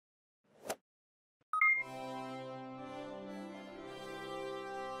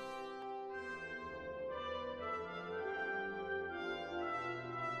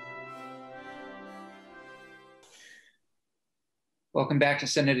Welcome back to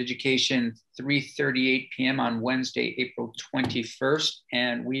Senate Education, 3:38 p.m. on Wednesday, April 21st.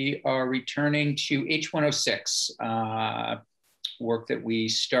 And we are returning to H.106, work that we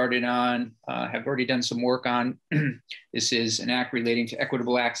started on, have already done some work on. This is an act relating to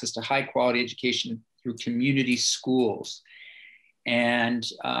equitable access to high quality education through community schools. And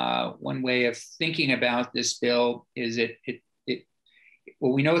one way of thinking about this bill is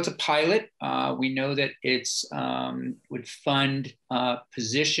well, we know it's a pilot. We know that it's would fund a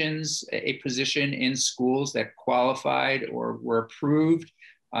position in schools that qualified or were approved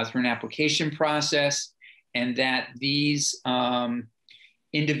through an application process, and that these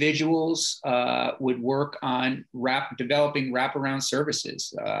individuals would work on developing wraparound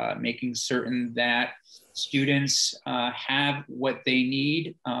services, making certain that students have what they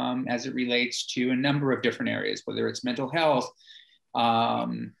need as it relates to a number of different areas, whether it's mental health,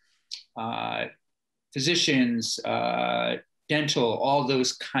 physicians, dental, all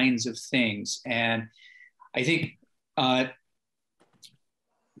those kinds of things. And I think I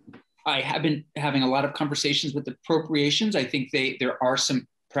have been having a lot of conversations with appropriations. I think there are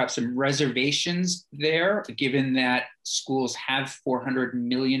perhaps some reservations there, given that schools have $400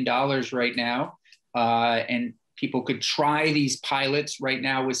 million right now, and people could try these pilots right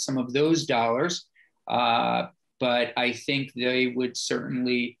now with some of those dollars. But I think they would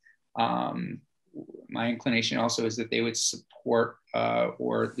certainly, my inclination also is that they would support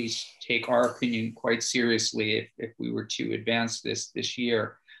or at least take our opinion quite seriously if we were to advance this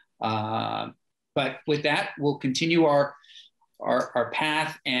year. But with that, we'll continue our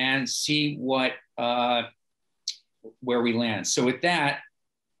path and see where we land. So with that,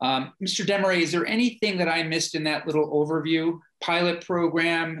 Mr. Desmarais, is there anything that I missed in that little overview? Pilot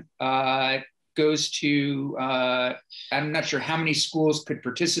program goes to, I'm not sure how many schools could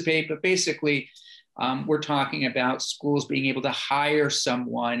participate, but basically we're talking about schools being able to hire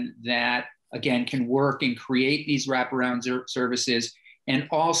someone that, again, can work and create these wraparound services. And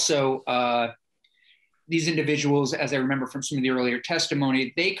also these individuals, as I remember from some of the earlier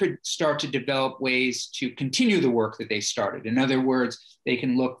testimony, they could start to develop ways to continue the work that they started. In other words, they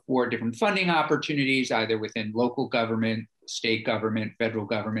can look for different funding opportunities, either within local government, state government, federal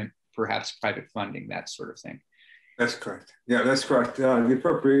government, perhaps private funding, that sort of thing. That's correct. Yeah, that's correct. The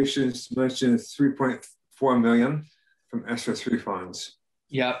appropriations mentioned $3.4 million from ESSER 3 funds.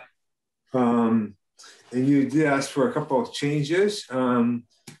 Yep. And you did ask for a couple of changes,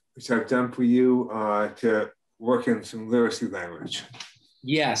 which I've done for you to work in some literacy language.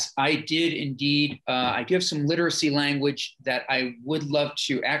 Yes, I did indeed. I do have some literacy language that I would love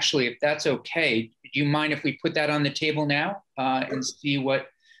to actually, if that's okay, do you mind if we put that on the table now and see what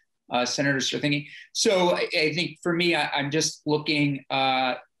senators are thinking? So I think for me, I'm just looking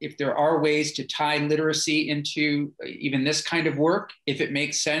if there are ways to tie literacy into even this kind of work, if it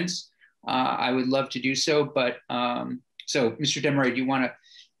makes sense. I would love to do so. But so, Mr. Desmarais, do you want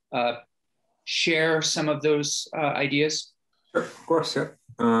to share some of those ideas? Sure, of course, yeah.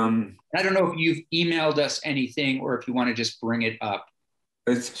 I don't know if you've emailed us anything or if you want to just bring it up.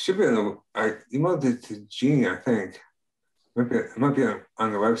 It should be I emailed it to Jeannie, I think. It might be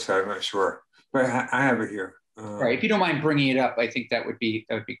on the website, I'm not sure. But I have it here. Right, if you don't mind bringing it up, I think that would be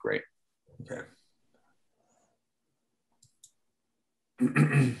great. Okay.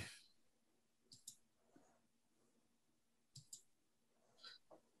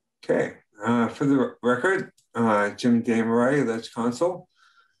 Okay, for the record, Jim Desmarais, Ledge Counsel,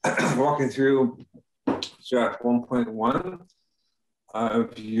 walking through draft 1.1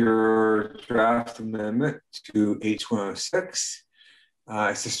 of your draft amendment to H.106.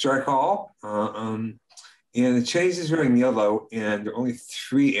 It's a strike all, and the changes are in yellow, and there are only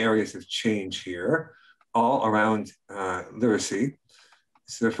 3 areas of change here, all around literacy.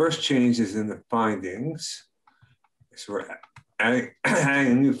 So the first change is in the findings. So we're adding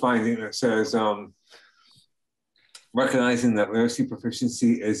a new finding that says, recognizing that literacy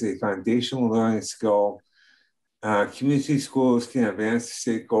proficiency is a foundational learning skill, community schools can advance the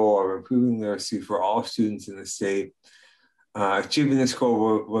state goal of improving literacy for all students in the state. Achieving this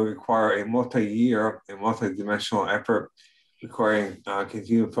goal will require a multi-year and multi-dimensional effort, requiring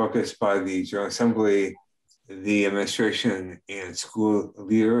continued focus by the General Assembly, the administration, and school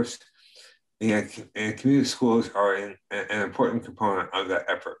leaders. And community schools are an important component of that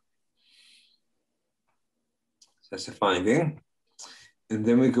effort. So that's a finding. And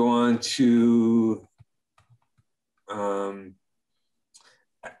then we go on to,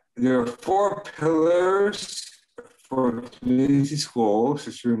 there are 4 pillars for community schools,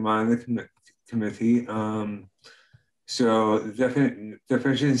 just to remind the committee. So the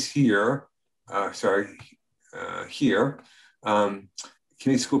definitions here, here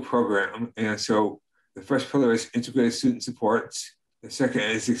community school program. And so the first pillar is integrated student supports. The second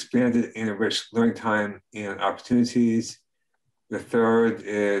is expanded and enriched learning time and opportunities. The third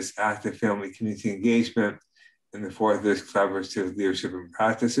is active family community engagement. And the fourth is collaborative leadership and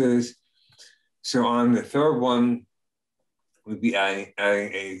practices. So on the third one, we'd be adding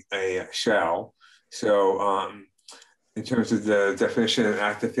a shall. So in terms of the definition of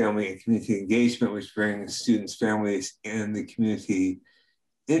active family and community engagement, which brings students, families, and the community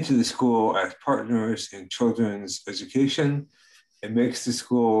into the school as partners in children's education. It makes the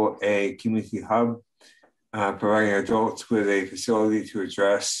school a community hub, providing adults with a facility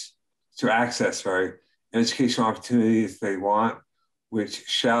to access educational opportunities they want, which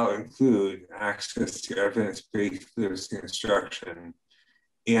shall include access to evidence-based literacy instruction,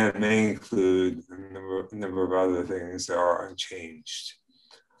 and may include a number of other things that are unchanged.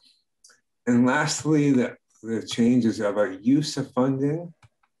 And lastly, the changes about use of funding.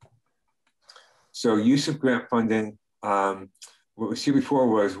 So use of grant funding, what we see before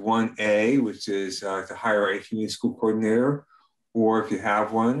was 1A, which is to hire a community school coordinator, or if you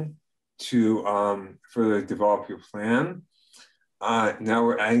have one, to further develop your plan. Now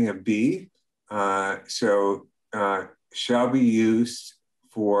we're adding a B, shall be used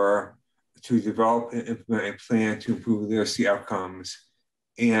to develop and implement a plan to improve literacy outcomes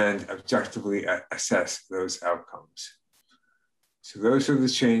and objectively assess those outcomes. So those are the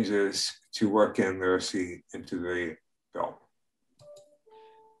changes to work in literacy into the bill.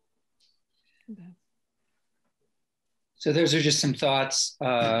 So those are just some thoughts.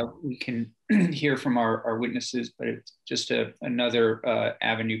 We can hear from our witnesses, but it's just another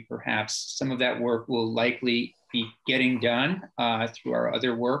avenue perhaps. Some of that work will likely be getting done through our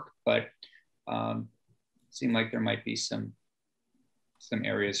other work, but seem like there might be some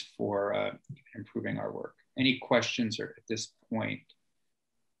areas for improving our work. Any questions at this point?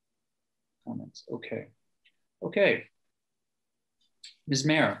 Comments? Okay. Okay. Ms.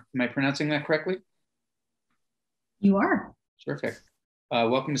 Mayer, am I pronouncing that correctly? You are. Terrific.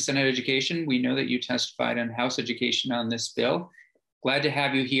 Welcome to Senate Education. We know that you testified on House Education on this bill. Glad to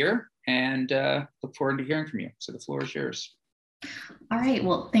have you here and look forward to hearing from you. So the floor is yours. All right,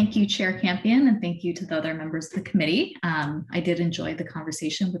 well, thank you, Chair Campion, and thank you to the other members of the committee. I did enjoy the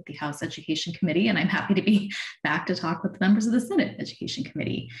conversation with the House Education Committee, and I'm happy to be back to talk with the members of the Senate Education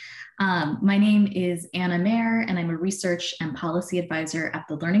Committee. My name is Anna Mayer, and I'm a research and policy advisor at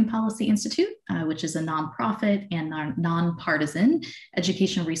the Learning Policy Institute, which is a nonprofit and nonpartisan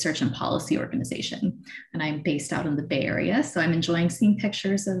education research and policy organization. And I'm based out in the Bay Area, so I'm enjoying seeing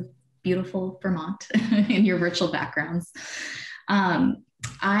pictures of beautiful Vermont in your virtual backgrounds.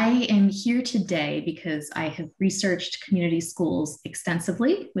 I am here today because I have researched community schools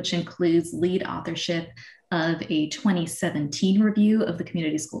extensively, which includes lead authorship of a 2017 review of the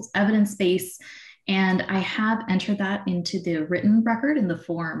community schools evidence base. And I have entered that into the written record in the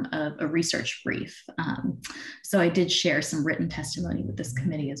form of a research brief. So I did share some written testimony with this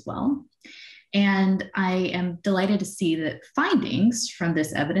committee as well. And I am delighted to see that findings from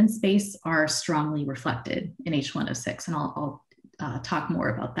this evidence base are strongly reflected in H.106, and I'll talk more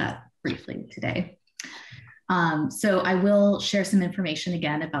about that briefly today. So I will share some information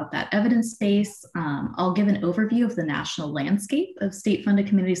again about that evidence base. I'll give an overview of the national landscape of state-funded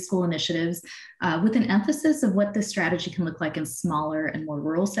community school initiatives with an emphasis of what this strategy can look like in smaller and more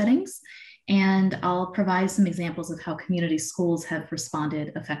rural settings. And I'll provide some examples of how community schools have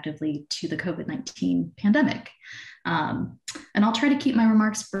responded effectively to the COVID-19 pandemic. And I'll try to keep my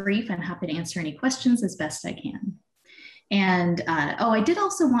remarks brief. I'm happy to answer any questions as best I can. And I did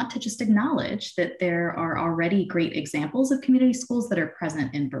also want to just acknowledge that there are already great examples of community schools that are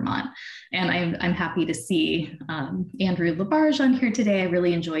present in Vermont. And I'm happy to see Andrew Labarge on here today. I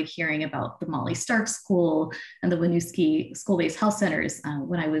really enjoyed hearing about the Molly Stark School and the Winooski School-Based Health Centers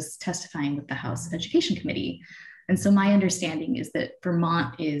when I was testifying with the House Education Committee. And so my understanding is that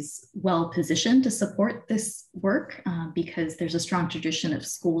Vermont is well positioned to support this work because there's a strong tradition of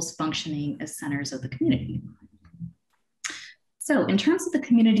schools functioning as centers of the community. So in terms of the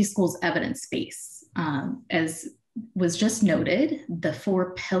community schools evidence base, as was just noted, the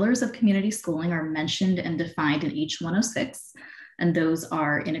 4 pillars of community schooling are mentioned and defined in H.106, and those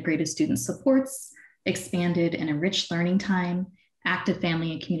are integrated student supports, expanded and enriched learning time, active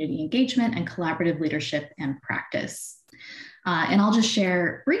family and community engagement, and collaborative leadership and practice. And I'll just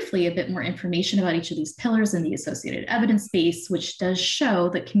share briefly a bit more information about each of these pillars and the associated evidence base, which does show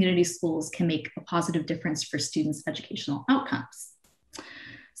that community schools can make a positive difference for students' educational outcomes.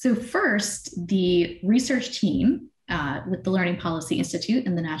 So first, the research team with the Learning Policy Institute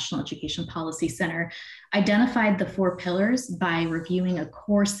and the National Education Policy Center, identified the 4 pillars by reviewing a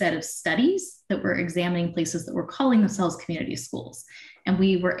core set of studies that were examining places that were calling themselves community schools. And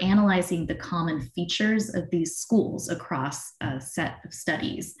we were analyzing the common features of these schools across a set of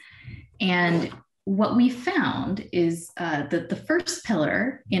studies. And what we found is that the first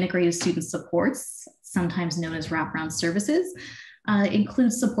pillar, integrated student supports, sometimes known as wraparound services,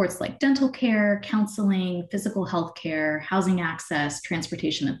 includes supports like dental care, counseling, physical health care, housing access,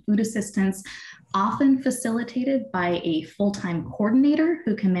 transportation and food assistance, often facilitated by a full-time coordinator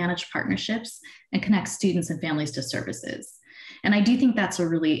who can manage partnerships and connect students and families to services. And I do think that's a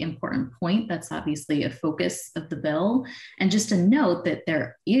really important point. That's obviously a focus of the bill. And just to note that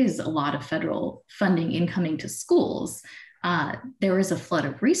there is a lot of federal funding incoming to schools. There is a flood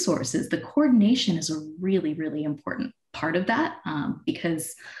of resources. The coordination is a really, really important part of that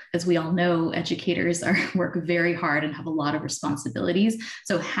because, as we all know, educators work very hard and have a lot of responsibilities.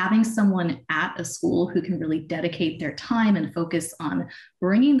 So having someone at a school who can really dedicate their time and focus on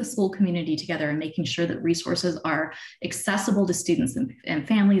bringing the school community together and making sure that resources are accessible to students and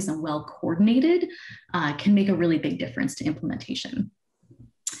families and well coordinated can make a really big difference to implementation.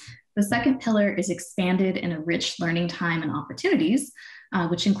 The second pillar is expanded and enriched learning time and opportunities,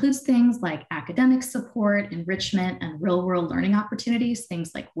 which includes things like academic support, enrichment, and real-world learning opportunities,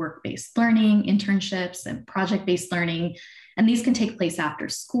 things like work-based learning, internships, and project-based learning. And these can take place after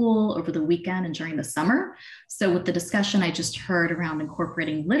school, over the weekend, and during the summer. So with the discussion I just heard around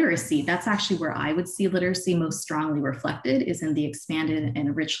incorporating literacy, that's actually where I would see literacy most strongly reflected, is in the expanded and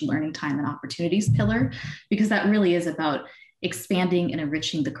enriched learning time and opportunities pillar, because that really is about expanding and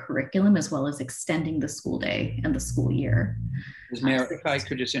enriching the curriculum as well as extending the school day and the school year. Ms. Mayor, if I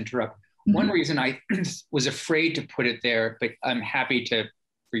could just interrupt. One reason I was afraid to put it there, but I'm happy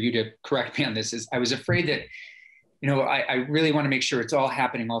for you to correct me on this, is I was afraid that, I really want to make sure it's all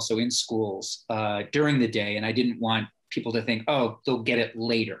happening also in schools during the day. And I didn't want people to think, oh, they'll get it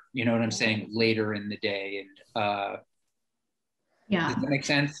later. You know what I'm saying? Later in the day. And yeah. Does that make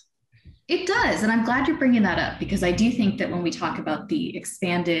sense? It does. And I'm glad you're bringing that up, because I do think that when we talk about the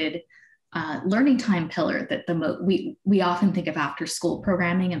expanded learning time pillar, that we often think of after school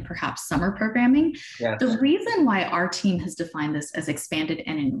programming and perhaps summer programming. Yes. The reason why our team has defined this as expanded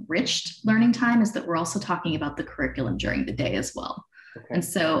and enriched learning time is that we're also talking about the curriculum during the day as well. Okay. And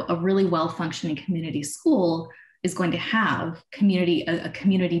so a really well-functioning community school is going to have a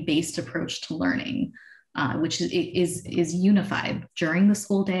community-based approach to learning, which is unified during the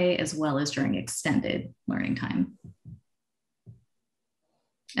school day as well as during extended learning time.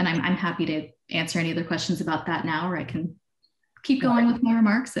 And I'm happy to answer any other questions about that now, or I can keep going with my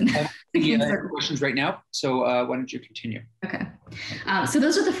remarks. And questions right now. So why don't you continue? Okay. So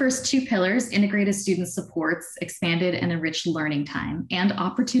those are the first 2 pillars: integrated student supports, expanded and enriched learning time, and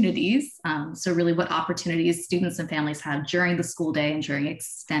opportunities. So really what opportunities students and families have during the school day and during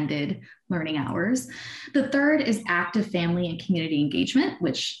extended learning hours. The third is active family and community engagement,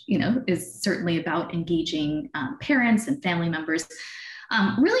 which is certainly about engaging parents and family members.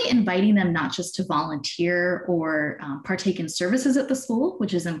 Really inviting them not just to volunteer or partake in services at the school,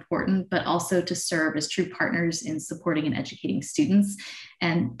 which is important, but also to serve as true partners in supporting and educating students.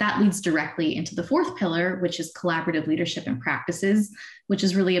 And that leads directly into the 4th pillar, which is collaborative leadership and practices, which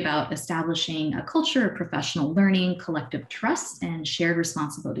is really about establishing a culture of professional learning, collective trust, and shared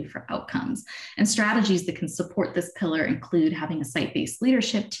responsibility for outcomes. And strategies that can support this pillar include having a site-based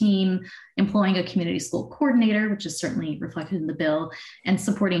leadership team, employing a community school coordinator, which is certainly reflected in the bill, and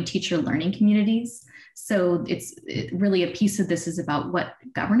supporting teacher learning communities. So really a piece of this is about what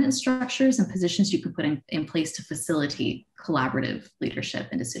governance structures and positions you can put in place to facilitate collaborative leadership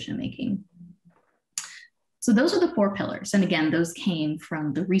and decision-making. So those are the 4 pillars. And again, those came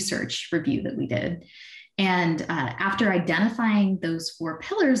from the research review that we did. And after identifying those 4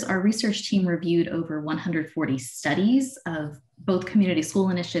 pillars, our research team reviewed over 140 studies of both community school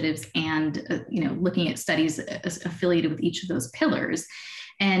initiatives and looking at studies affiliated with each of those pillars.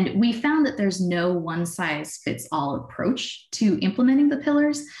 And we found that there's no one-size-fits-all approach to implementing the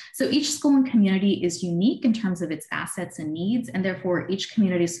pillars. So each school and community is unique in terms of its assets and needs, and therefore each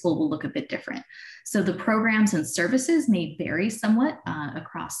community school will look a bit different. So the programs and services may vary somewhat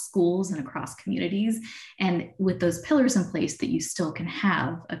across schools and across communities. And with those pillars in place, that you still can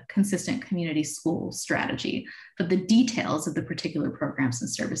have a consistent community school strategy. But the details of the particular programs and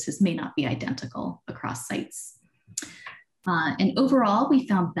services may not be identical across sites. And overall, we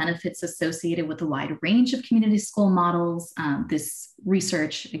found benefits associated with a wide range of community school models. This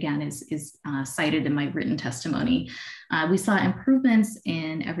research, again, is cited in my written testimony. We saw improvements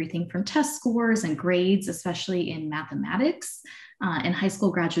in everything from test scores and grades, especially in mathematics, and high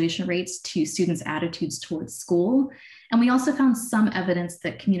school graduation rates to students' attitudes towards school. And we also found some evidence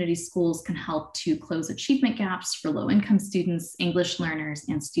that community schools can help to close achievement gaps for low-income students, English learners,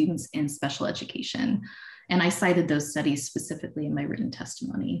 and students in special education. And I cited those studies specifically in my written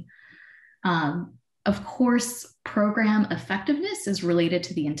testimony. Of course, program effectiveness is related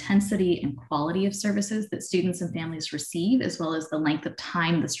to the intensity and quality of services that students and families receive, as well as the length of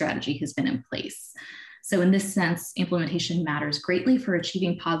time the strategy has been in place. So in this sense, implementation matters greatly for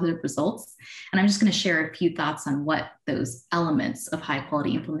achieving positive results. And I'm just going to share a few thoughts on what those elements of high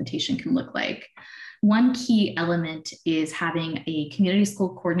quality implementation can look like. One key element is having a community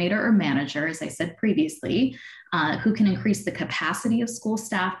school coordinator or manager, as I said previously, who can increase the capacity of school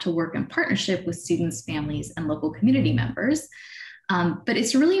staff to work in partnership with students, families, and local community members. But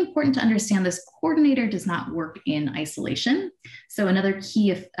it's really important to understand this coordinator does not work in isolation. So another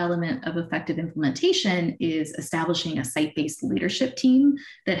key element of effective implementation is establishing a site-based leadership team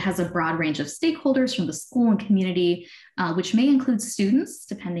that has a broad range of stakeholders from the school and community, which may include students,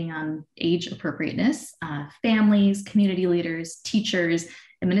 depending on age appropriateness, families, community leaders, teachers,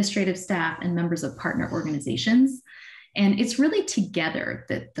 administrative staff, and members of partner organizations. And it's really together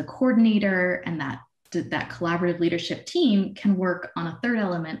that the coordinator and that collaborative leadership team can work on a third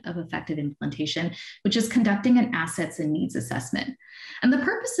element of effective implementation, which is conducting an assets and needs assessment. And the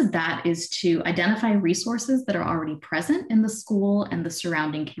purpose of that is to identify resources that are already present in the school and the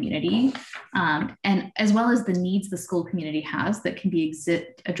surrounding community, and as well as the needs the school community has that can be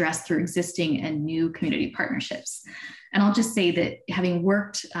addressed through existing and new community partnerships. And I'll just say that having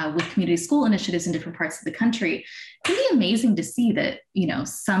worked with community school initiatives in different parts of the country, it can be amazing to see that,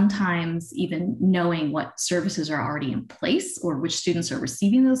 sometimes even knowing what services are already in place or which students are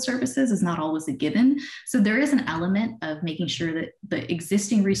receiving those services is not always a given. So there is an element of making sure that the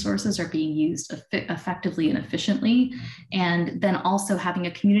existing resources are being used effectively and efficiently. And then also having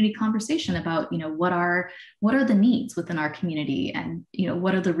a community conversation about, what are the needs within our community, and,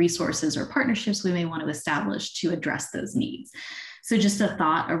 what are the resources or partnerships we may want to establish to address those needs. So just a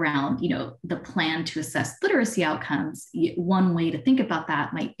thought around, the plan to assess literacy outcomes. One way to think about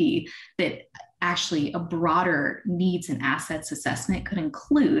that might be that actually a broader needs and assets assessment could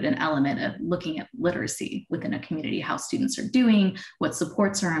include an element of looking at literacy within a community, how students are doing, what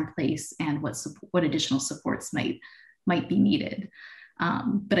supports are in place, and what additional supports might be needed.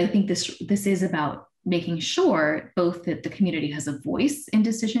 But I think this is about making sure both that the community has a voice in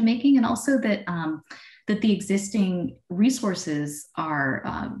decision making, and also that that the existing resources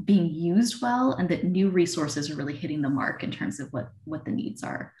are being used well, and that new resources are really hitting the mark in terms of what the needs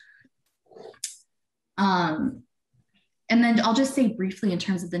are. And then I'll just say briefly in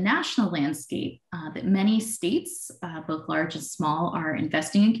terms of the national landscape, that many states, both large and small, are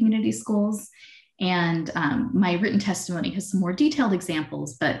investing in community schools. And my written testimony has some more detailed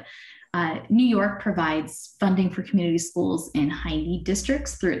examples, but New York provides funding for community schools in high need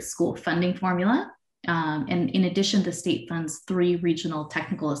districts through its school funding formula. And in addition, the state funds 3 regional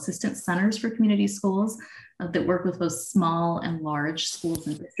technical assistance centers for community schools that work with both small and large schools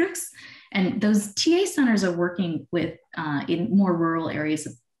and districts. And those TA centers are working with in more rural areas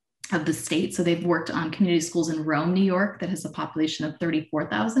of the state. So they've worked on community schools in Rome, New York, that has a population of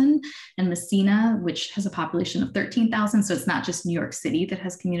 34,000, and Messina, which has a population of 13,000. So it's not just New York City that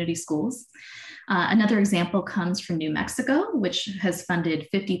has community schools. Another example comes from New Mexico, which has funded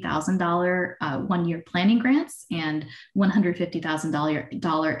 $50,000 one-year planning grants and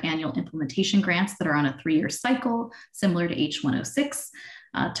 $150,000 annual implementation grants that are on a 3-year cycle, similar to H.106.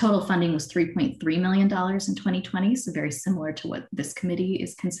 Total funding was $3.3 million in 2020, so very similar to what this committee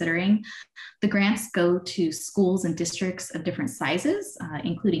is considering. The grants go to schools and districts of different sizes,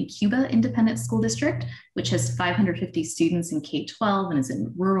 including Cuba Independent School District, which has 550 students in K-12 and is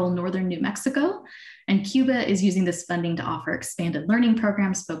in rural northern New Mexico. And Cuba is using this funding to offer expanded learning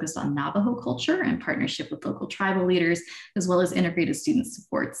programs focused on Navajo culture in partnership with local tribal leaders, as well as integrated student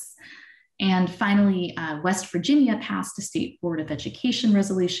supports. And finally, West Virginia passed a state Board of Education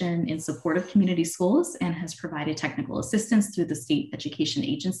resolution in support of community schools and has provided technical assistance through the state education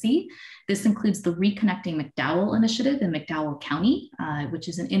agency. This includes the Reconnecting McDowell initiative in McDowell County, which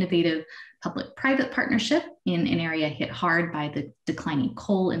is an innovative public-private partnership in an area hit hard by the declining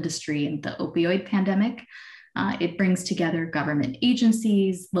coal industry and the opioid pandemic. It brings together government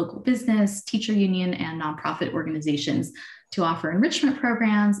agencies, local business, teacher union, and nonprofit organizations to offer enrichment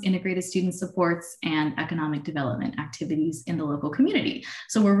programs, integrated student supports, and economic development activities in the local community.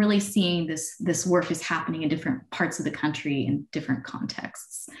 So we're really seeing this work is happening in different parts of the country in different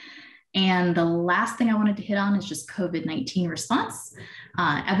contexts. And the last thing I wanted to hit on is just COVID-19 response.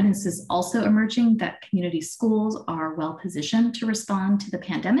 Evidence is also emerging that community schools are well positioned to respond to the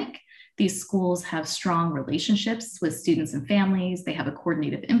pandemic. These schools have strong relationships with students and families. They have a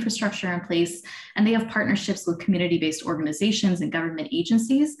coordinated infrastructure in place, and they have partnerships with community-based organizations and government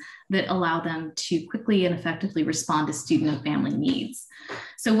agencies that allow them to quickly and effectively respond to student and family needs.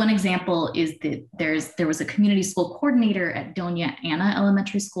 So one example is that there was a community school coordinator at Doña Ana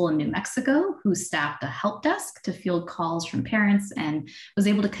Elementary School in New Mexico who staffed a help desk to field calls from parents and was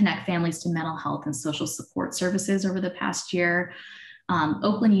able to connect families to mental health and social support services over the past year.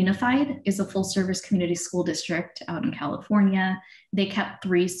 Oakland Unified is a full service community school district out in California. They kept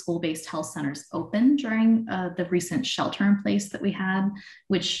 3 school-based health centers open during the recent shelter in place that we had,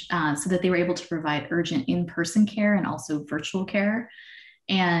 which so that they were able to provide urgent in-person care and also virtual care.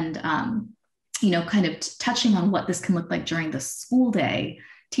 And, kind of touching on what this can look like during the school day,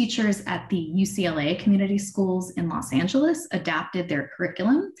 teachers at the UCLA community schools in Los Angeles adapted their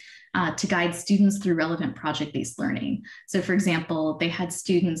curriculum to guide students through relevant project-based learning. So for example, they had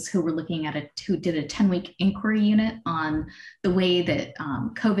students who were looking at who did a 10-week inquiry unit on the way that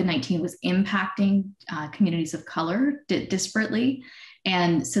COVID-19 was impacting communities of color disparately.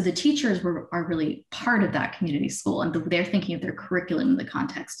 And so the teachers are really part of that community school, and they're thinking of their curriculum in the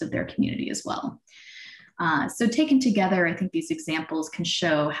context of their community as well. So taken together, I think these examples can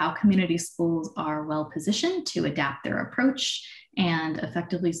show how community schools are well positioned to adapt their approach and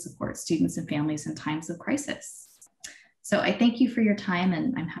effectively support students and families in times of crisis. So I thank you for your time,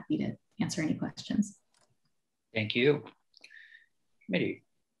 and I'm happy to answer any questions. Thank you. Committee,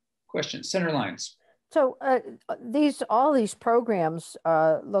 questions, Senator Lyons. So all these programs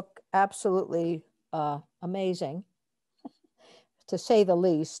look absolutely amazing, to say the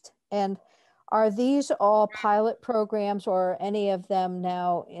least. And are these all pilot programs, or any of them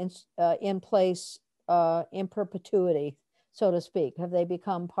now in place in perpetuity, so to speak? Have they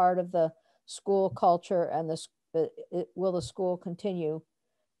become part of the school culture, and will the school continue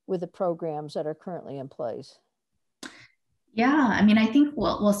with the programs that are currently in place? Yeah, I mean, I think,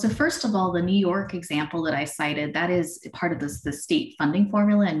 so first of all, the New York example that I cited, that is part of the state funding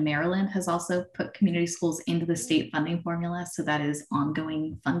formula, and Maryland has also put community schools into the state funding formula. So that is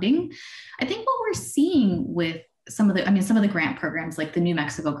ongoing funding. I think what we're seeing with some of the grant programs, like the New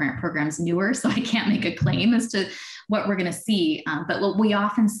Mexico grant program, is newer, so I can't make a claim as to what we're going to see. But what we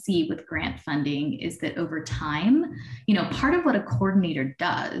often see with grant funding is that over time, part of what a coordinator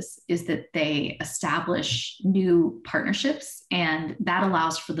does is that they establish new partnerships, and that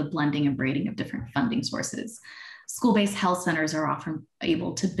allows for the blending and braiding of different funding sources. School-based health centers are often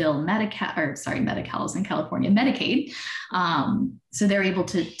able to bill Medi-Cal is in California, Medicaid. So they're able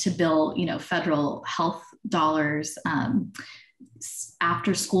to bill, federal health dollars.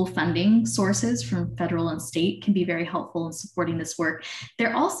 After school funding sources from federal and state can be very helpful in supporting this work.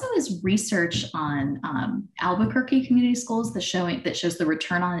 There also is research on Albuquerque community schools that shows the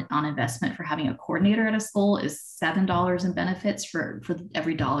return on investment for having a coordinator at a school is $7 in benefits for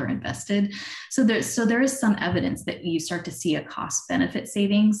every dollar invested. So there is some evidence that you start to see a cost benefit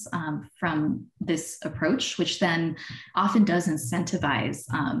savings from this approach, which then often does incentivize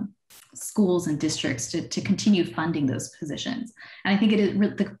schools and districts to continue funding those positions. And I think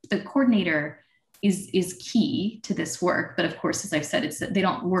the coordinator is key to this work. But of course, as I've said, they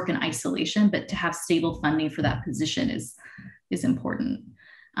don't work in isolation, but to have stable funding for that position is important.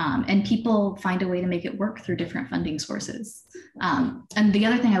 And people find a way to make it work through different funding sources. And the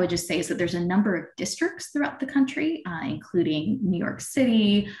other thing I would just say is that there's a number of districts throughout the country, including New York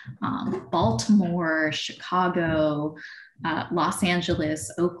City, Baltimore, Chicago, Los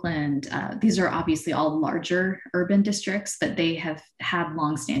Angeles, Oakland. These are obviously all larger urban districts, but they have had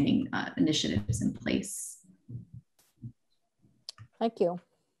longstanding initiatives in place. Thank you.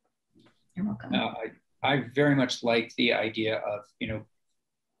 You're welcome. I very much like the idea of,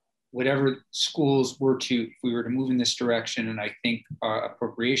 whatever schools if we were to move in this direction, and I think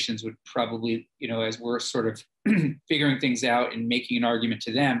appropriations would probably, as we're sort of figuring things out and making an argument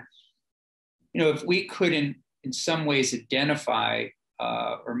to them, if we could in some ways identify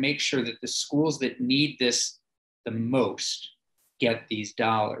or make sure that the schools that need this the most get these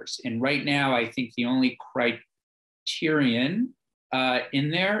dollars. And right now, I think the only criterion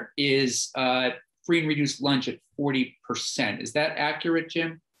in there is free and reduced lunch at 40%. Is that accurate,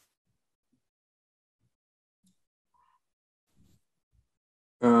 Jim?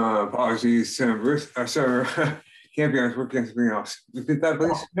 Apologies, Senator Campion's working on something else. Repeat that,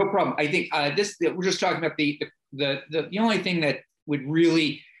 please. No problem. I think we're just talking about the only thing that would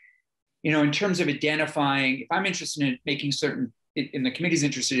really, in terms of identifying, if I'm interested in making certain, and the committee's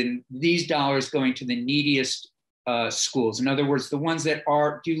interested in these dollars going to the neediest schools. In other words, the ones that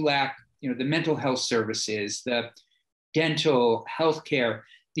do lack, the mental health services, the dental, healthcare.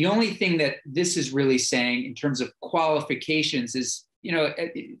 The only thing that this is really saying in terms of qualifications is,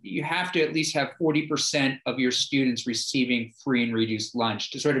 you have to at least have 40% of your students receiving free and reduced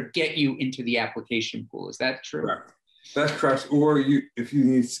lunch to sort of get you into the application pool. Is that true? Correct. That's correct. Or if you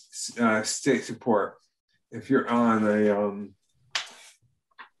need state support, if you're on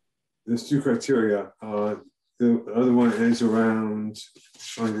there's two criteria. The other one is around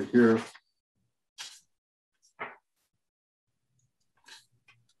under here.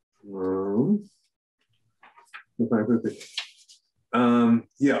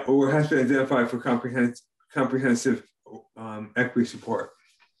 Yeah, or it has to identify for comprehensive equity support.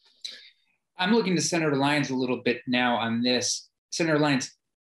 I'm looking to Senator Lyons a little bit now on this. Senator Lyons,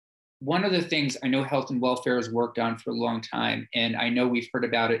 one of the things I know health and welfare has worked on for a long time, and I know we've heard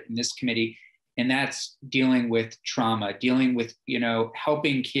about it in this committee, and that's dealing with trauma, dealing with,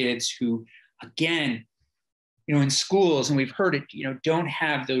 helping kids who, again, in schools, and we've heard it, don't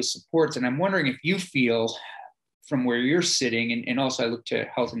have those supports. And I'm wondering if you feel from where you're sitting, and also I look to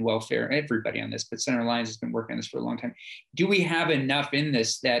health and welfare, everybody on this, but Senator Lyons has been working on this for a long time. Do we have enough in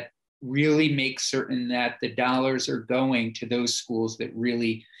this that really makes certain that the dollars are going to those schools that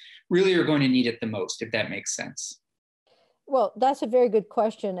really are going to need it the most, if that makes sense? Well, that's a very good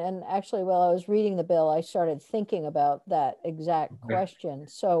question. And actually, while I was reading the bill, I started thinking about that exact question.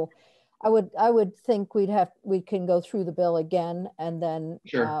 So I would think we can go through the bill again and then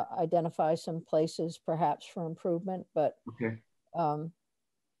identify some places perhaps for improvement. But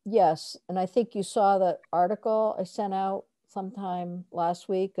yes, and I think you saw the article I sent out sometime last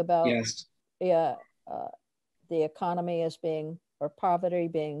week about the economy as being, or poverty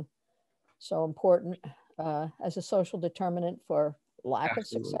being so important as a social determinant for lack of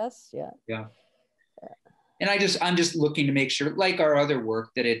success. Yeah. And I'm just looking to make sure, like our other work,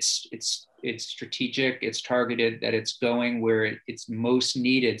 that it's strategic, it's targeted, that it's going where it's most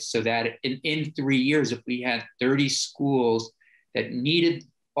needed, so that in 3 years, if we had 30 schools that needed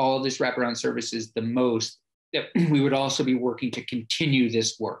all of this wraparound services the most, that we would also be working to continue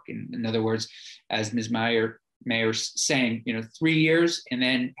this work. In other words, as Ms. Mayer's saying, 3 years, and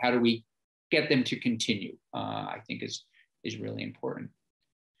then how do we get them to continue, I think is really important.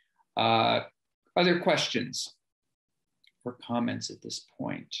 Other questions or comments at this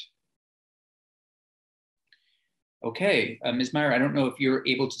point? Okay, Ms. Meyer, I don't know if you're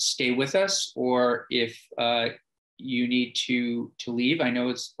able to stay with us or if you need to leave. I know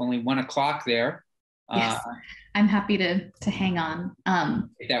it's only 1 o'clock there. Yes, I'm happy to hang on.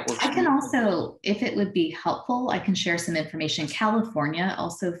 If that works. I can also, if it would be helpful, I can share some information. California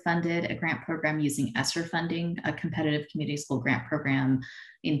also funded a grant program using ESSER funding, a competitive community school grant program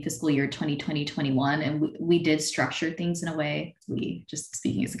in fiscal year 2020-21. And we did structure things in a way, just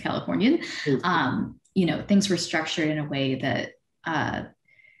speaking as a Californian, things were structured in a way that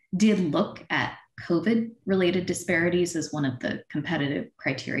did look at COVID-related disparities as one of the competitive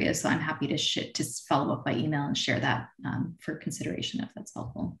criteria. So I'm happy to follow up by email and share that for consideration if that's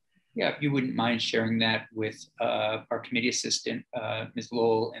helpful. Yeah, if you wouldn't mind sharing that with our committee assistant, Ms.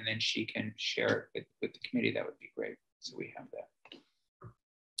 Lowell, and then she can share it with the committee, that would be great. So we have that.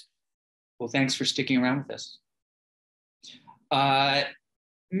 Well, thanks for sticking around with us.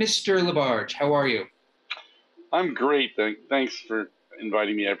 Mr. Labarge, how are you? I'm great. Thanks for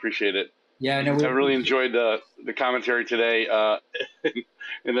inviting me. I appreciate it. Yeah, I really enjoyed the commentary today,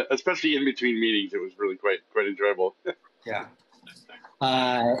 and especially in between meetings. It was really quite enjoyable. Yeah.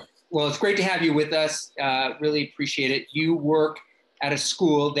 Well, it's great to have you with us. Really appreciate it. You work at a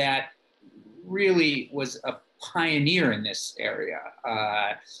school that really was a pioneer in this area.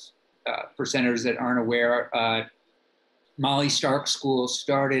 For senators that aren't aware, Molly Stark School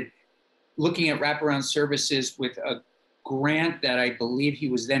started looking at wraparound services with a grant that I believe he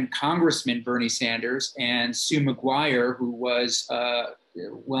was then Congressman Bernie Sanders and Sue McGuire, who was a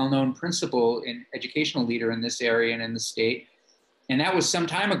well-known principal and educational leader in this area and in the state. And that was some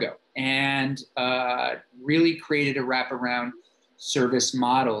time ago, and really created a wraparound service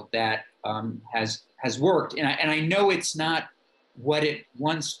model that has worked. And I know it's not what it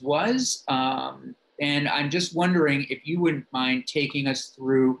once was. And I'm just wondering if you wouldn't mind taking us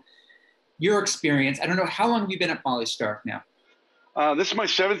through your experience. I don't know, how long have you been at Molly Stark now? This is my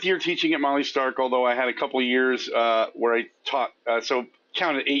 7th year teaching at Molly Stark, although I had a couple of years where I taught. So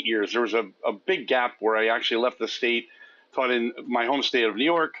counted 8 years. There was a big gap where I actually left the state, taught in my home state of New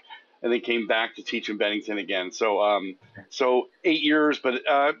York, and then came back to teach in Bennington again. So 8 years, but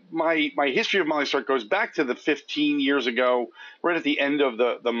my history of Molly Stark goes back to the 15 years ago, right at the end of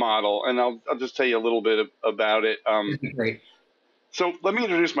the model, and I'll just tell you a little bit about it. Great. So let me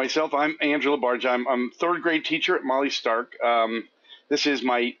introduce myself. I'm Andrew Labarge. I'm third grade teacher at Molly Stark. This is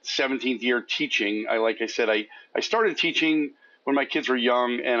my 17th year teaching. Like I said, I started teaching when my kids were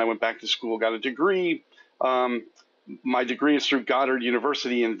young, and I went back to school, got a degree. My degree is through Goddard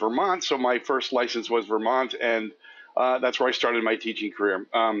University in Vermont, so my first license was Vermont, and that's where I started my teaching career.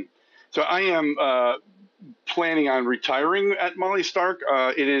 So I am planning on retiring at Molly Stark.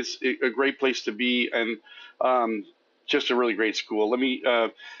 It is a great place to be, and just a really great school. Let me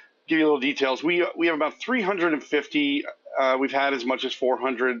give you a little details. We have about 350. We've had as much as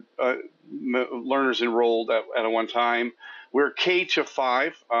 400 learners enrolled at one time. We're K to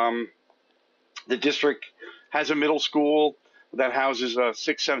 5. The district has a middle school that houses 6th,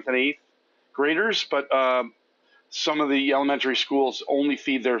 7th, and 8th graders, but some of the elementary schools only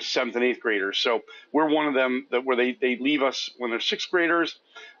feed their 7th and 8th graders. So we're one of them where they leave us when they're 6th graders.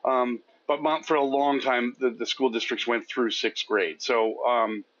 But for a long time, the school districts went through 6th grade.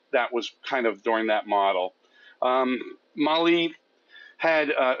 So that was kind of during that model. Molly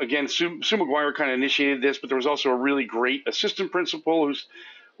had, again, Sue McGuire kind of initiated this, but there was also a really great assistant principal who's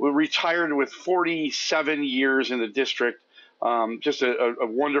retired with 47 years in the district. Just a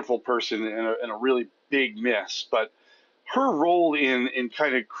wonderful person and a really big miss. But her role in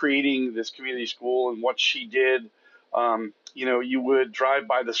kind of creating this community school and what she did, you would drive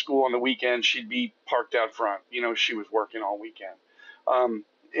by the school on the weekend, she'd be parked out front. She was working all weekend.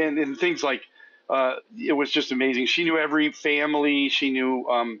 And things like, it was just amazing. She knew every family. She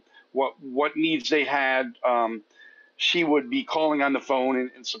knew what needs they had. She would be calling on the phone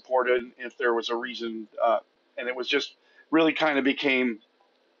and support it if there was a reason. And it was just really kind of became,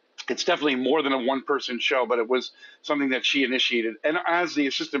 it's definitely more than a one-person show, but it was something that she initiated. And as the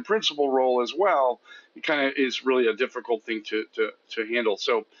assistant principal role as well, it kind of is really a difficult thing to handle.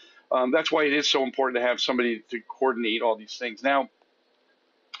 So that's why it is so important to have somebody to coordinate all these things. Now,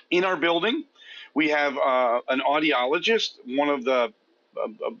 in our building, we have an audiologist, one of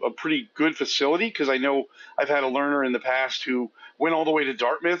a pretty good facility, because I know I've had a learner in the past who went all the way to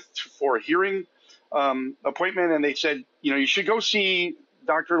Dartmouth for a hearing appointment, and they said, you should go see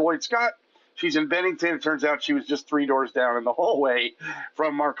Dr. Lloyd Scott. She's in Bennington. It turns out she was just 3 doors down in the hallway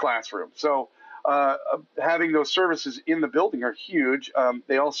from our classroom. So having those services in the building are huge.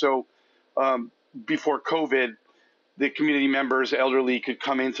 They also, before COVID, the community members, elderly, could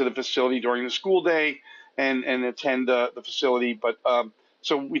come into the facility during the school day and attend the facility. But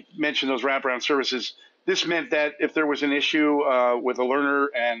so we mentioned those wraparound services. This meant that if there was an issue with a learner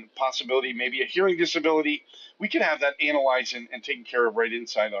and possibility, maybe a hearing disability, we could have that analyzed and taken care of right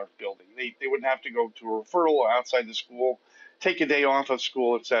inside our building. They wouldn't have to go to a referral outside the school, take a day off of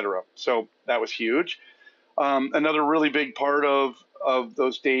school, et cetera. So that was huge. Another really big part of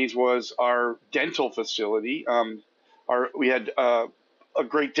those days was our dental facility. We had a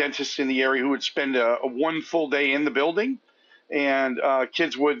great dentist in the area who would spend a 1 full day in the building, and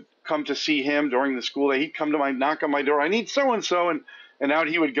kids would come to see him during the school day. He'd come to knock on my door. I need so and so, and out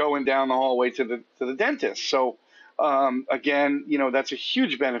he would go and down the hallway to the dentist. So again, that's a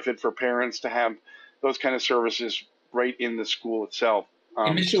huge benefit for parents to have those kind of services right in the school itself.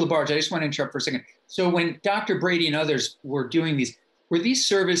 And Mr. Labarge, I just want to interrupt for a second. So when Dr. Brady and others were doing these, were these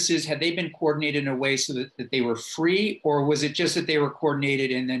services, had they been coordinated in a way so that they were free, or was it just that they were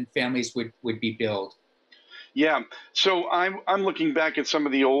coordinated and then families would be billed? Yeah, so I'm looking back at some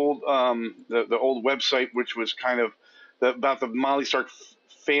of the old the old website, which was kind of about the Molly Stark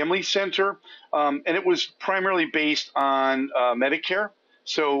Family Center, and it was primarily based on Medicare.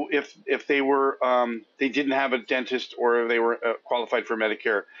 So if they were they didn't have a dentist or they were qualified for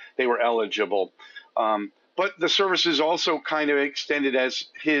Medicare, they were eligible. But the services also kind of extended as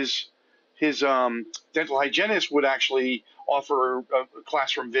his dental hygienist would actually offer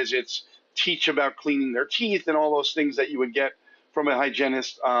classroom visits, teach about cleaning their teeth and all those things that you would get from a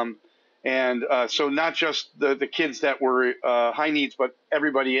hygienist. So not just the kids that were high needs, but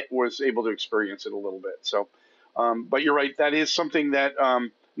everybody was able to experience it a little bit. So, but you're right, that is something that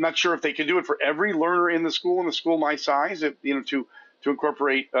I'm not sure if they could do it for every learner in the school my size, to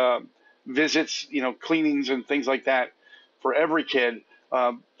incorporate visits, cleanings and things like that for every kid.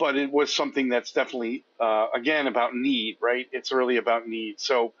 But it was something that's definitely, again, about need, right? It's really about need.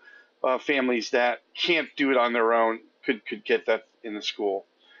 So families that can't do it on their own could get that in the school.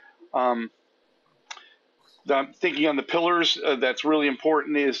 thinking on the pillars that's really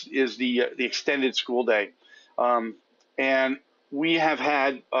important is the extended school day, and we have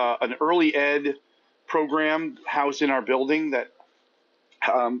had an early ed program housed in our building that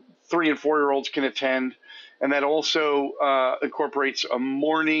 3 and 4-year-olds can attend, and that also incorporates a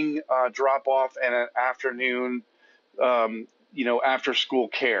morning drop off and an afternoon, after school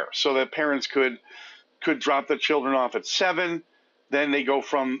care, so that parents could drop the children off at 7. Then they go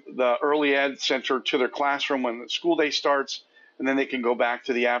from the early ed center to their classroom when the school day starts, and then they can go back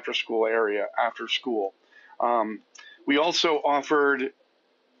to the after school area after school. We also offered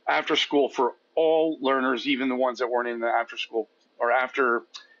after school for all learners, even the ones that weren't in the after school or after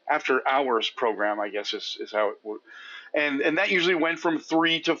hours program, I guess is how it would. And that usually went from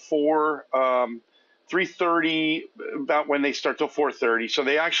 3 to 4, 3:30, about when they start till 4:30. So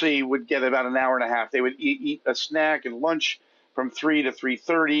they actually would get about an hour and a half. They would eat a snack and lunch from 3 to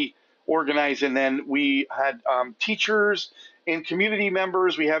 3:30, organized, and then we had teachers and community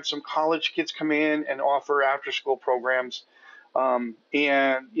members. We had some college kids come in and offer after school programs, and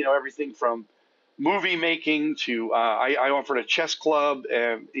everything from movie making to I offered a chess club,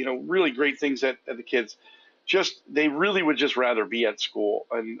 and really great things that the kids they really would just rather be at school.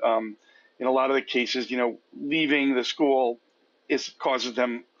 And in a lot of the cases, leaving the school causes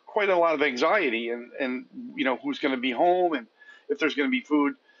them quite a lot of anxiety, and who's going to be home and if there's going to be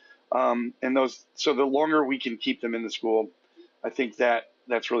food, and those. So the longer we can keep them in the school, I think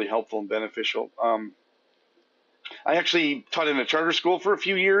that's really helpful and beneficial. I actually taught in a charter school for a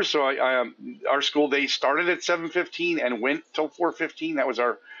few years, so our school day started at 7:15 and went till 4:15. That was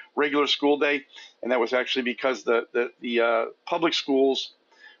our regular school day, and that was actually because the public schools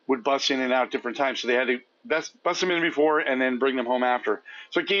would bus in and out different times, so they had to bus them in before and then bring them home after.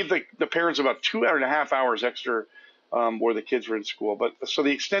 So it gave the parents about 2.5 hours extra where the kids were in school. But so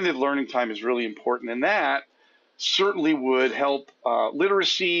the extended learning time is really important, and that certainly would help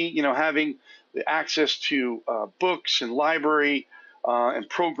literacy. Having the access to books and library and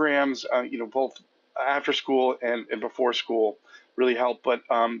programs, both after school and before school, really help. But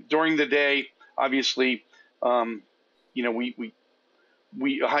during the day, obviously, we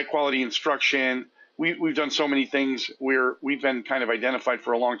high quality instruction. We've done so many things where we've been kind of identified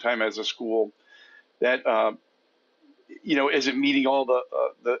for a long time as a school that isn't meeting all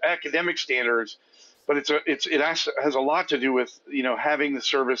the academic standards, but it has a lot to do with having the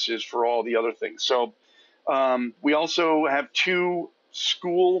services for all the other things. So we also have 2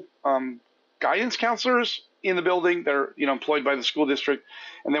 school guidance counselors in the building that are employed by the school district,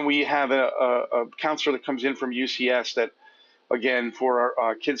 and then we have a counselor that comes in from UCS that, again, for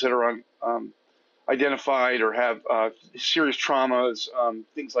our kids that are identified or have serious traumas,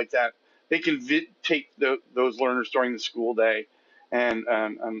 things like that. They can take those learners during the school day and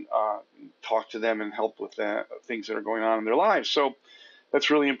talk to them and help with things that are going on in their lives. So that's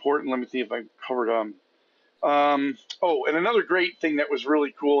really important. Let me see if I covered. And another great thing that was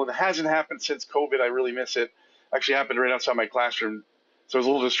really cool, and it hasn't happened since COVID. I really miss it. Actually happened right outside my classroom, so it was a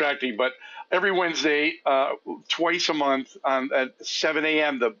little distracting. But every Wednesday, twice a month, at 7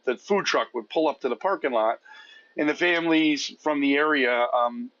 a.m., the food truck would pull up to the parking lot, and the families from the area,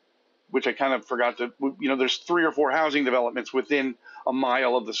 which I kind of forgot to, there's 3 or 4 housing developments within a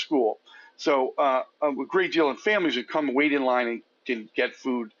mile of the school. So a great deal of families would come wait in line and can get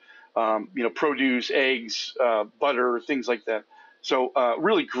food, produce, eggs, butter, things like that. So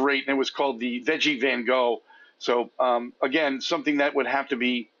really great. And it was called the Veggie Van Gogh. So again, something that would have to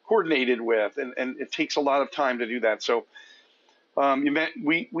be coordinated with, and it takes a lot of time to do that. So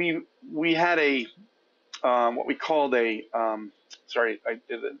we had a what we called a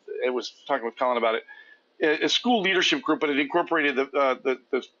I was talking with Colin about it, a school leadership group, but it incorporated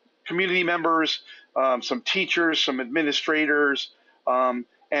the community members, some teachers, some administrators, and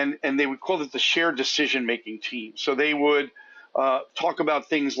they would call it the shared decision making team. So they would talk about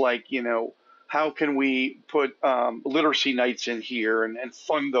things like, how can we put literacy nights in here and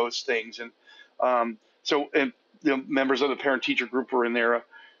fund those things, and the members of the parent teacher group were in there.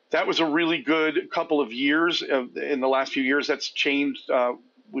 That was a really good couple of years. In the last few years, that's changed.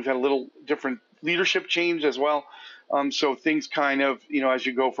 We've had a little different leadership change as well. So things kind of, as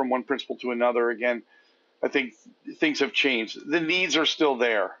you go from one principal to another, again, I think things have changed. The needs are still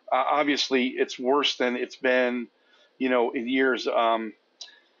there. Obviously, it's worse than it's been, in years. I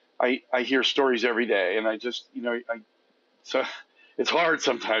hear stories every day, and I just, so it's hard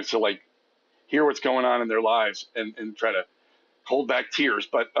sometimes to hear what's going on in their lives and try to hold back tears.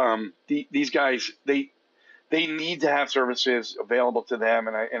 But these guys, they need to have services available to them,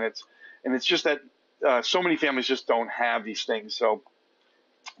 and it's just that so many families just don't have these things. So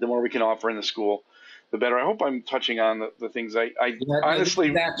the more we can offer in the school, the better. I hope I'm touching on the things I Yeah, no, this honestly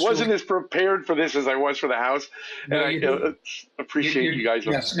is actually, wasn't as prepared for this as I was for the House, and no, I appreciate you guys.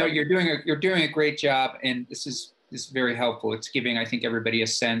 yes, no, you're doing a great job, and this is very helpful. It's giving, I think, everybody a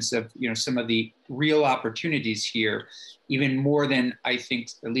sense of, some of the real opportunities here, even more than I think,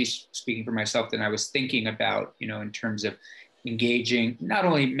 at least speaking for myself, than I was thinking about, in terms of engaging not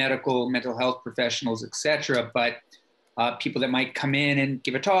only mental health professionals, et cetera, but people that might come in and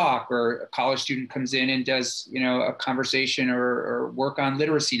give a talk, or a college student comes in and does, a conversation or work on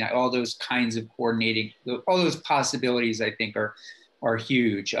literacy. Now, all those kinds of coordinating, all those possibilities, I think, are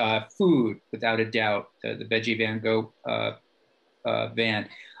huge. Food, without a doubt, the Veggie Van Go van.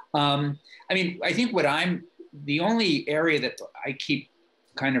 I mean, I think the only area that I keep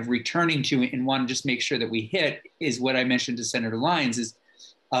kind of returning to and want to just make sure that we hit is what I mentioned to Senator Lyons is,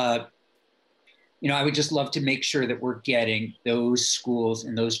 I would just love to make sure that we're getting those schools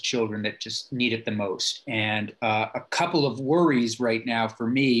and those children that just need it the most. And a couple of worries right now for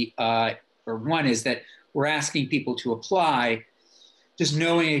me, or one is that we're asking people to apply, just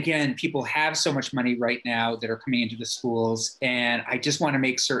knowing, again, people have so much money right now that are coming into the schools. And I just want to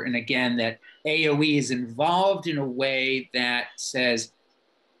make certain, again, that AOE is involved in a way that says,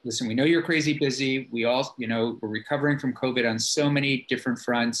 listen, we know you're crazy busy. We all, we're recovering from COVID on so many different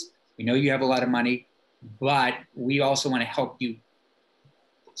fronts. We know you have a lot of money, but we also want to help you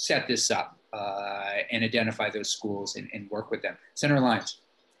set this up and identify those schools and work with them. Senator Lyons.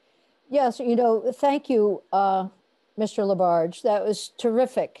 Yes, thank you, Mr. Labarge. That was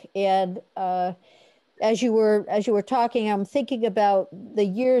terrific. And as you were talking, I'm thinking about the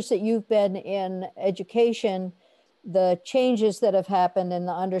years that you've been in education, the changes that have happened in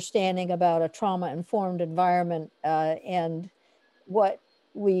the understanding about a trauma-informed environment and what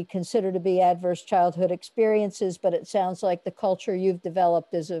we consider to be adverse childhood experiences, but it sounds like the culture you've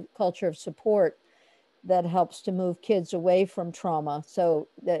developed is a culture of support that helps to move kids away from trauma. So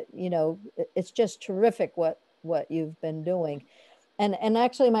that, it's just terrific what you've been doing. And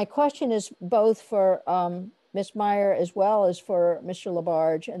actually my question is both for Ms. Meyer as well as for Mr.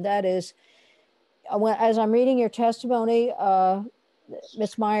 Labarge, and that is, as I'm reading your testimony,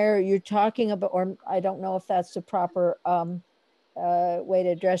 Ms. Meyer, you're talking about, or I don't know if that's the proper way to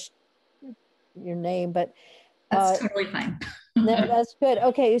address your name, but that's totally fine. That's good.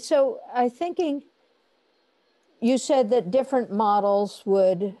 Okay, so I'm thinking, you said that different models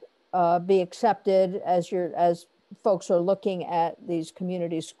would be accepted as folks are looking at these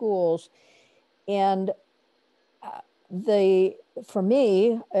community schools, and for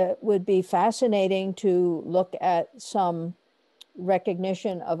me, it would be fascinating to look at some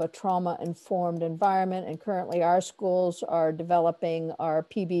recognition of a trauma-informed environment. And currently our schools are developing our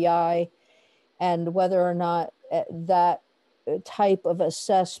PBI, and whether or not that type of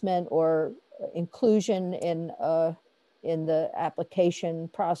assessment or inclusion in the application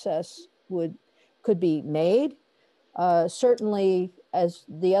process could be made. Certainly, as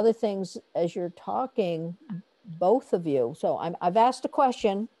the other things, as you're talking, both of you. So I've asked a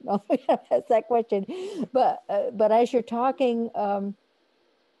question. Asked that question, but as you're talking,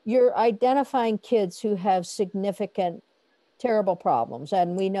 you're identifying kids who have significant, terrible problems,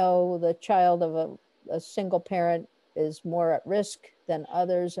 and we know the child of a single parent is more at risk than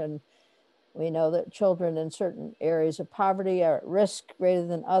others, and we know that children in certain areas of poverty are at risk greater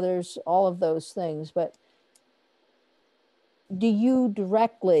than others. All of those things, but do you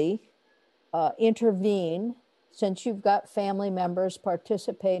directly intervene? Since you've got family members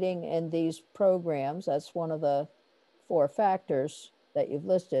participating in these programs, that's one of the 4 factors that you've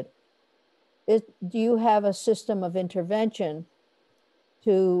listed. Do you have a system of intervention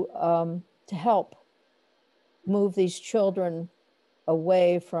to help move these children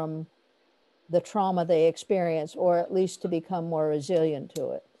away from the trauma they experience, or at least to become more resilient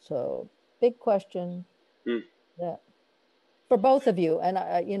to it? So, big question. Yeah, for both of you, and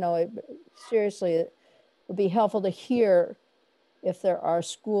seriously, it would be helpful to hear if there are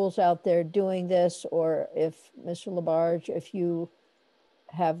schools out there doing this, or if Mr. Labarge, if you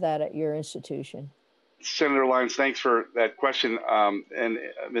have that at your institution. Senator Lyons, thanks for that question. And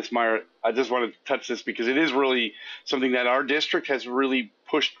Ms. Meyer, I just want to touch this because it is really something that our district has really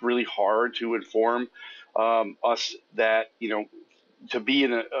pushed really hard to inform us that, to be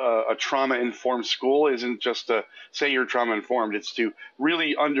in a trauma-informed school isn't just to say you're trauma-informed, it's to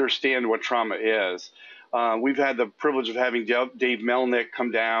really understand what trauma is. We've had the privilege of having Dave Melnick come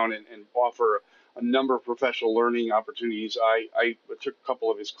down and offer a number of professional learning opportunities. I took a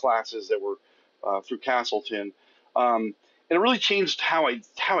couple of his classes that were through Castleton, and it really changed how I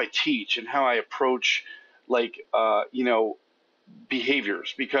teach and how I approach,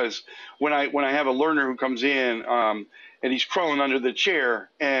 behaviors, because when I have a learner who comes in and he's crawling under the chair,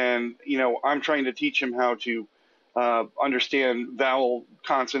 and I'm trying to teach him how to understand vowel,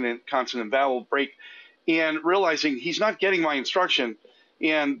 consonant, consonant, vowel break, and realizing he's not getting my instruction,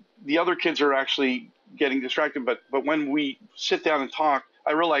 and the other kids are actually getting distracted. But when we sit down and talk,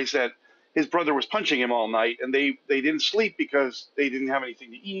 I realize that his brother was punching him all night, and they didn't sleep because they didn't have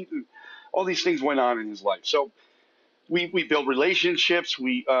anything to eat, and all these things went on in his life. So we build relationships.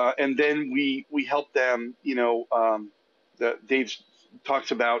 And then we help them. Dave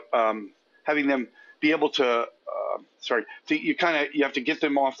talks about having them be able to. You have to get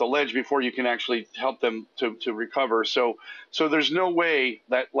them off the ledge before you can actually help them to recover. So there's no way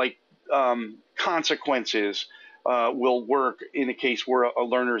that consequences will work in a case where a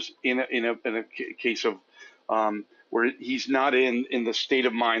learner's in a case of where he's not in the state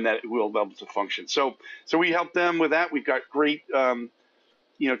of mind that will be able to function. So we help them with that. We've got great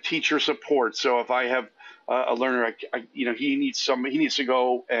teacher support. So if I have a learner, he needs to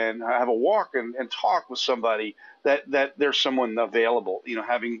go and have a walk and talk with somebody, that there's someone available.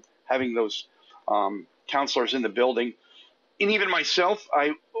 Having those counselors in the building. And even myself,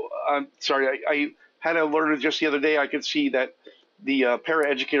 I had a learner just the other day. I could see that the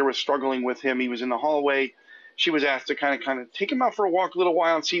paraeducator was struggling with him. He was in the hallway. She was asked to kind of take him out for a walk a little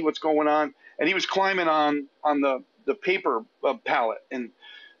while and see what's going on. And he was climbing on the paper pallet. And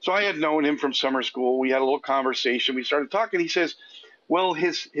so I had known him from summer school. We had a little conversation. We started talking. He says, well,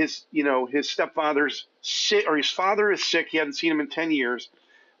 his stepfather's sick, or his father is sick. He hadn't seen him in 10 years,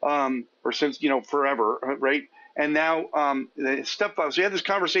 or since, forever, right? And now his stepfather, so he had this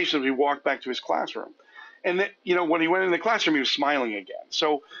conversation as we walked back to his classroom. And then, when he went in the classroom, he was smiling again.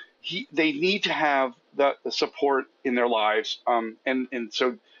 So they need to have the support in their lives. And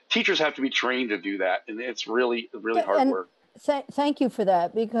so teachers have to be trained to do that. And it's really, really hard work. Thank you for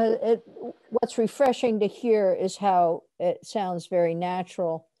that, because what's refreshing to hear is how it sounds very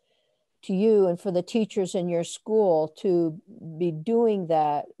natural to you and for the teachers in your school to be doing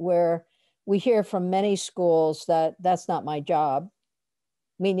that, where we hear from many schools that that's not my job.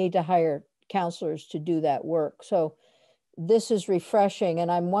 We need to hire counselors to do that work. So this is refreshing.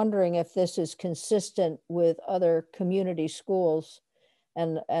 And I'm wondering if this is consistent with other community schools.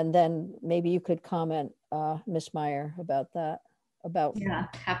 And then maybe you could comment, Ms. Meyer, about that. Yeah,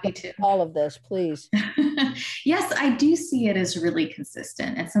 happy to. All of this, please. Yes, I do see it as really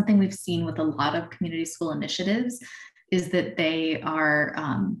consistent. And something we've seen with a lot of community school initiatives is that they are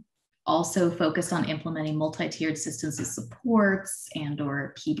also focused on implementing multi-tiered systems of supports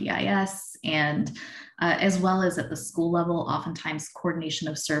or PBIS, and as well as at the school level, oftentimes coordination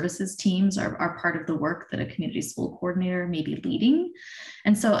of services teams are part of the work that a community school coordinator may be leading.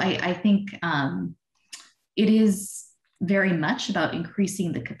 And so I think it is very much about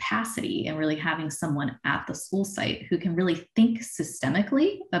increasing the capacity and really having someone at the school site who can really think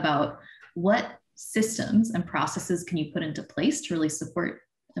systemically about what systems and processes can you put into place to really support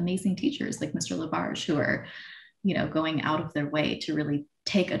amazing teachers like Mr. Labarge, who are, going out of their way to really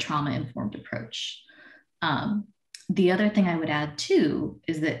take a trauma-informed approach. The other thing I would add too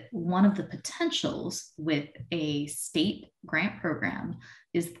is that one of the potentials with a state grant program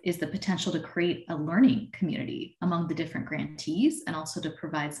is the potential to create a learning community among the different grantees, and also to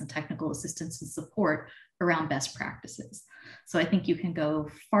provide some technical assistance and support around best practices. So I think you can go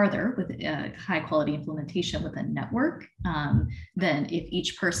farther with high quality implementation with a network than if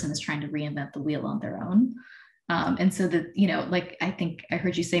each person is trying to reinvent the wheel on their own. And so that, I think I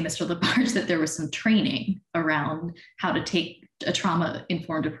heard you say, Mr. Labarge, that there was some training around how to take a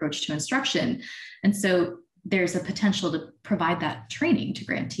trauma-informed approach to instruction. And so there's a potential to provide that training to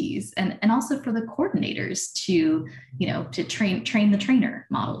grantees, and also for the coordinators to train the trainer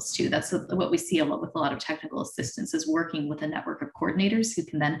models too. That's what we see a lot with a lot of technical assistance, is working with a network of coordinators who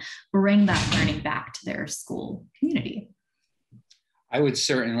can then bring that learning back to their school community. I think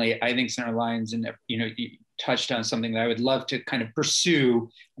Senator Lyons, and you touched on something that I would love to kind of pursue.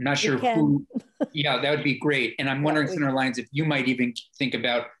 I'm not sure who. Yeah, that would be great. And I'm wondering, Senator Lyons, if you might even think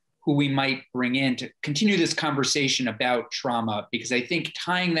about who we might bring in to continue this conversation about trauma, because I think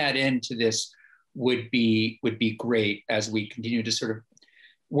tying that into this would be great as we continue to sort of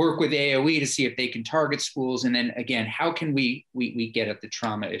work with AOE to see if they can target schools. And then again, how can we get at the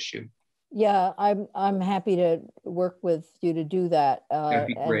trauma issue? Yeah, I'm happy to work with you to do that. That'd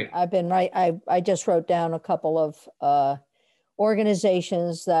be great. I've been I just wrote down a couple of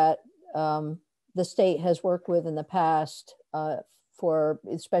organizations that the state has worked with in the past for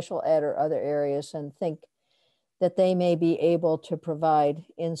special ed or other areas, and think that they may be able to provide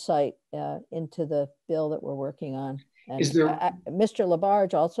insight into the bill that we're working on. And Is there? Mr.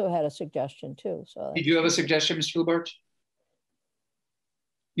 Labarge also had a suggestion too. So Did you have a suggestion, Mr. Labarge?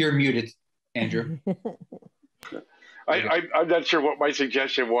 You're muted, Andrew. I'm not sure what my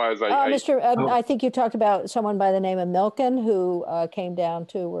suggestion was. I think you talked about someone by the name of Milken who came down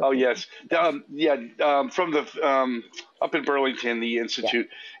to work. Oh, yes. From the up in Burlington, the Institute.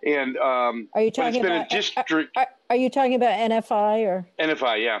 Yeah. And are you talking about a district? Are you talking about NFI or?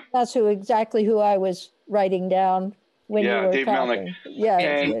 NFI, yeah. That's exactly who I was writing down when you were Dave talking. Melnick. Yeah.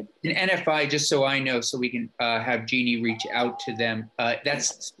 And NFI, just so I know, so we can have Jeannie reach out to them.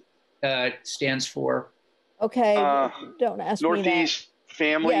 That's stands for? Okay, don't ask Northeast me that.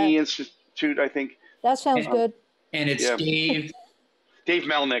 Family Institute, I think. That sounds good. And it's Dave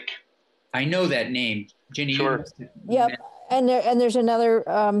Melnick. I know that name, Ginny. Sure. Yep. And there's another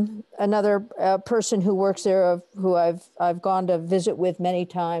person who works there who I've gone to visit with many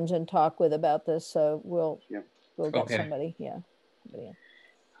times and talk with about this. So we'll get somebody. Yeah.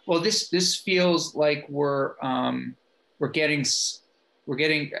 Well, this feels like we're getting.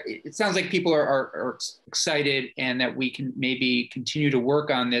 It sounds like people are excited, and that we can maybe continue to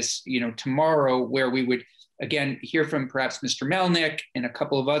work on this. Tomorrow, where we would again hear from perhaps Mr. Melnick and a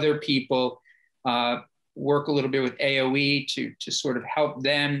couple of other people. Work a little bit with AOE to sort of help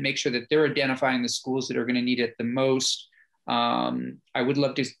them make sure that they're identifying the schools that are going to need it the most. I would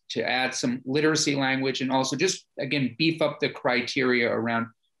love to add some literacy language, and also just, again, beef up the criteria around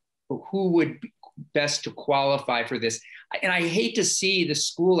who would be best to qualify for this. And I hate to see the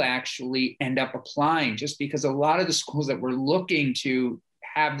school actually end up applying, just because a lot of the schools that we're looking to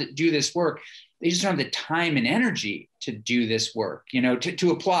do this work, they just don't have the time and energy to do this work,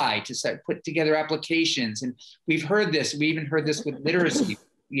 to apply, to put together applications. And we've heard this, we even heard this with literacy,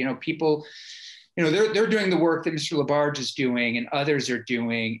 people, they're doing the work that Mr. Labarge is doing and others are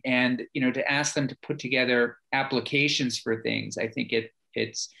doing. And, to ask them to put together applications for things, I think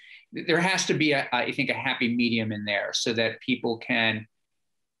there has to be I think a happy medium in there so that people can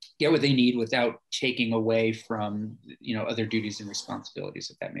get what they need without taking away from, other duties and responsibilities,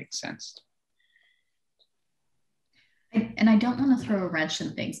 if that makes sense. And I don't want to throw a wrench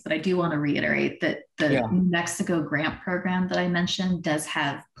in things, but I do want to reiterate that the New Mexico grant program that I mentioned does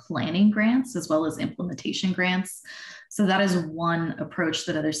have planning grants as well as implementation grants. So that is one approach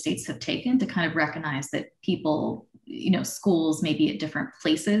that other states have taken to kind of recognize that people, schools may be at different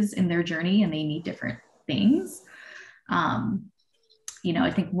places in their journey and they need different things.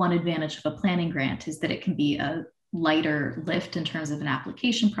 I think one advantage of a planning grant is that it can be a lighter lift in terms of an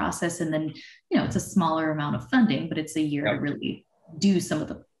application process. And then, it's a smaller amount of funding, but it's a year to really do some of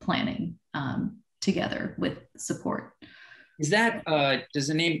the planning together with support. Is that, does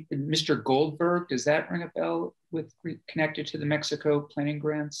the name Mr. Goldberg, does that ring a bell connected to the Mexico planning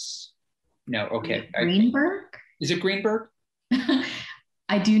grants? No, okay. Greenberg? Is it Greenberg?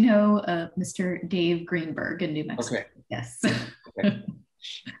 I do know Mr. Dave Greenberg in New Mexico. Okay. Yes. Okay.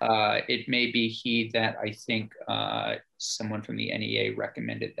 It may be he that I think someone from the NEA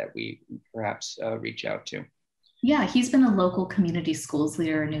recommended that we perhaps reach out to. Yeah, he's been a local community schools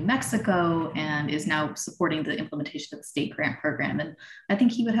leader in New Mexico and is now supporting the implementation of the state grant program. And I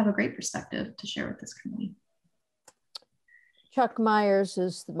think he would have a great perspective to share with this community. Chuck Myers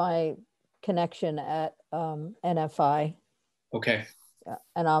is my connection at NFI. Okay. Yeah,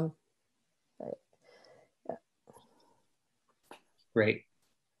 and great.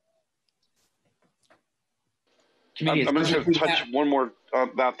 I'm going to touch one more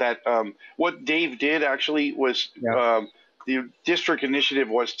about that. What Dave did actually was the district initiative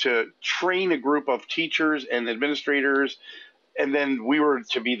was to train a group of teachers and administrators, and then we were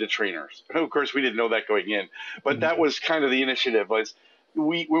to be the trainers. Of course, we didn't know that going in, but that was kind of the initiative. Was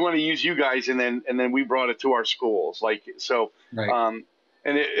we want to use you guys, and then we brought it to our schools, and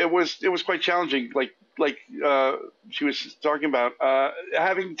it was quite challenging. Like she was talking about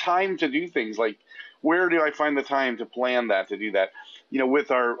having time to do things like. Where do I find the time to plan that, to do that?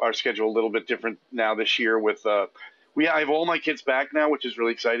 With our schedule a little bit different now this year with, I have all my kids back now, which is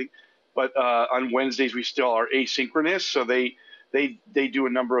really exciting. But on Wednesdays, we still are asynchronous. So they do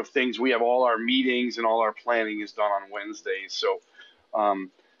a number of things. We have all our meetings and all our planning is done on Wednesdays. So,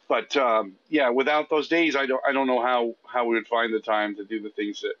 without those days, I don't know how we would find the time to do the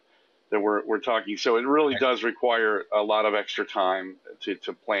things that we're talking. So it really does require a lot of extra time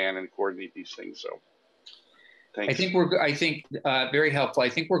to plan and coordinate these things. So. Thanks. I think very helpful. I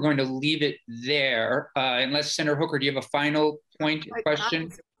think we're going to leave it there. Unless Senator Hooker, do you have a final point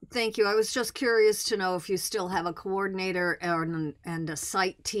question? Thank you. I was just curious to know if you still have a coordinator and a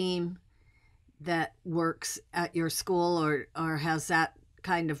site team that works at your school, or has that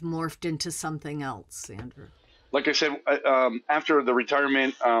kind of morphed into something else, Andrew? like I said, after the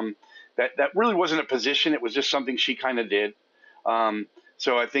retirement, that really wasn't a position. It was just something she kind of did.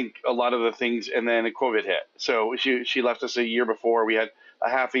 So I think a lot of the things, and then COVID hit. So she left us a year before. We had a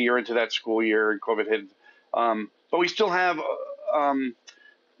half a year into that school year, and COVID hit. But we still have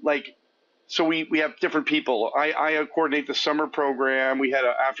so we have different people. I coordinate the summer program. We had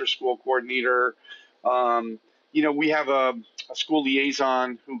an after school coordinator. We have a school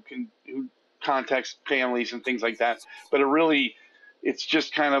liaison who contacts families and things like that. But it's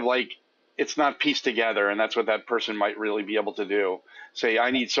just kind of like, it's not pieced together, and that's what that person might really be able to do. Say,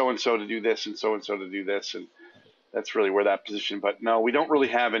 I need so and so to do this and so to do this, and that's really where that position. But no, we don't really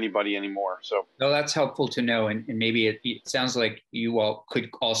have anybody anymore. So no, that's helpful to know, and maybe it sounds like you all could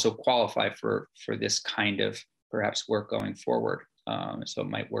also qualify for this kind of perhaps work going forward. So it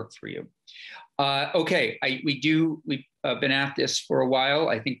might work for you. Okay, we've been at this for a while.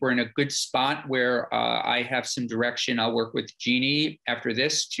 I think we're in a good spot where I have some direction. I'll work with Jeannie after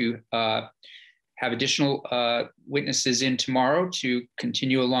this to have additional witnesses in tomorrow to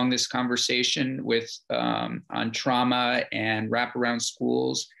continue along this conversation on trauma and wraparound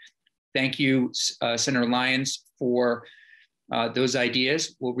schools. Thank you, Senator Lyons, for those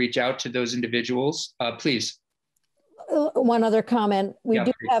ideas. We'll reach out to those individuals. Please. One other comment. We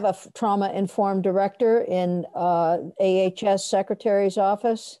do have a trauma-informed director in AHS Secretary's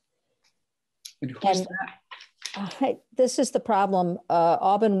office. And who's that? This is the problem.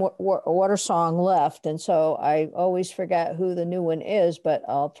 Auburn Watersong left, and so I always forget who the new one is, but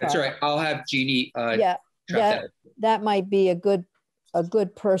I'll try. That's all right. I'll have Jeannie that might be a good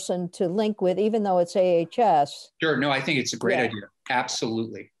person to link with, even though it's AHS. Sure. No, I think it's a great idea.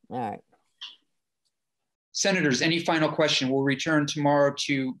 Absolutely. All right. Senators, any final question? We'll return tomorrow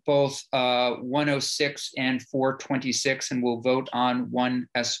to both 106 and 426, and we'll vote on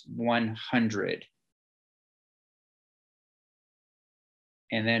 1S100.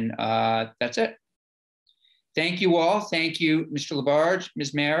 And then that's it. Thank you all. Thank you, Mr. Labarge,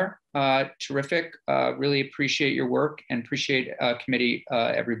 Ms. Mayer. Terrific. Really appreciate your work and appreciate committee,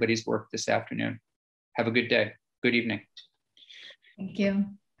 everybody's work this afternoon. Have a good day. Good evening. Thank you.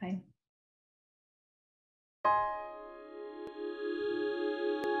 Bye.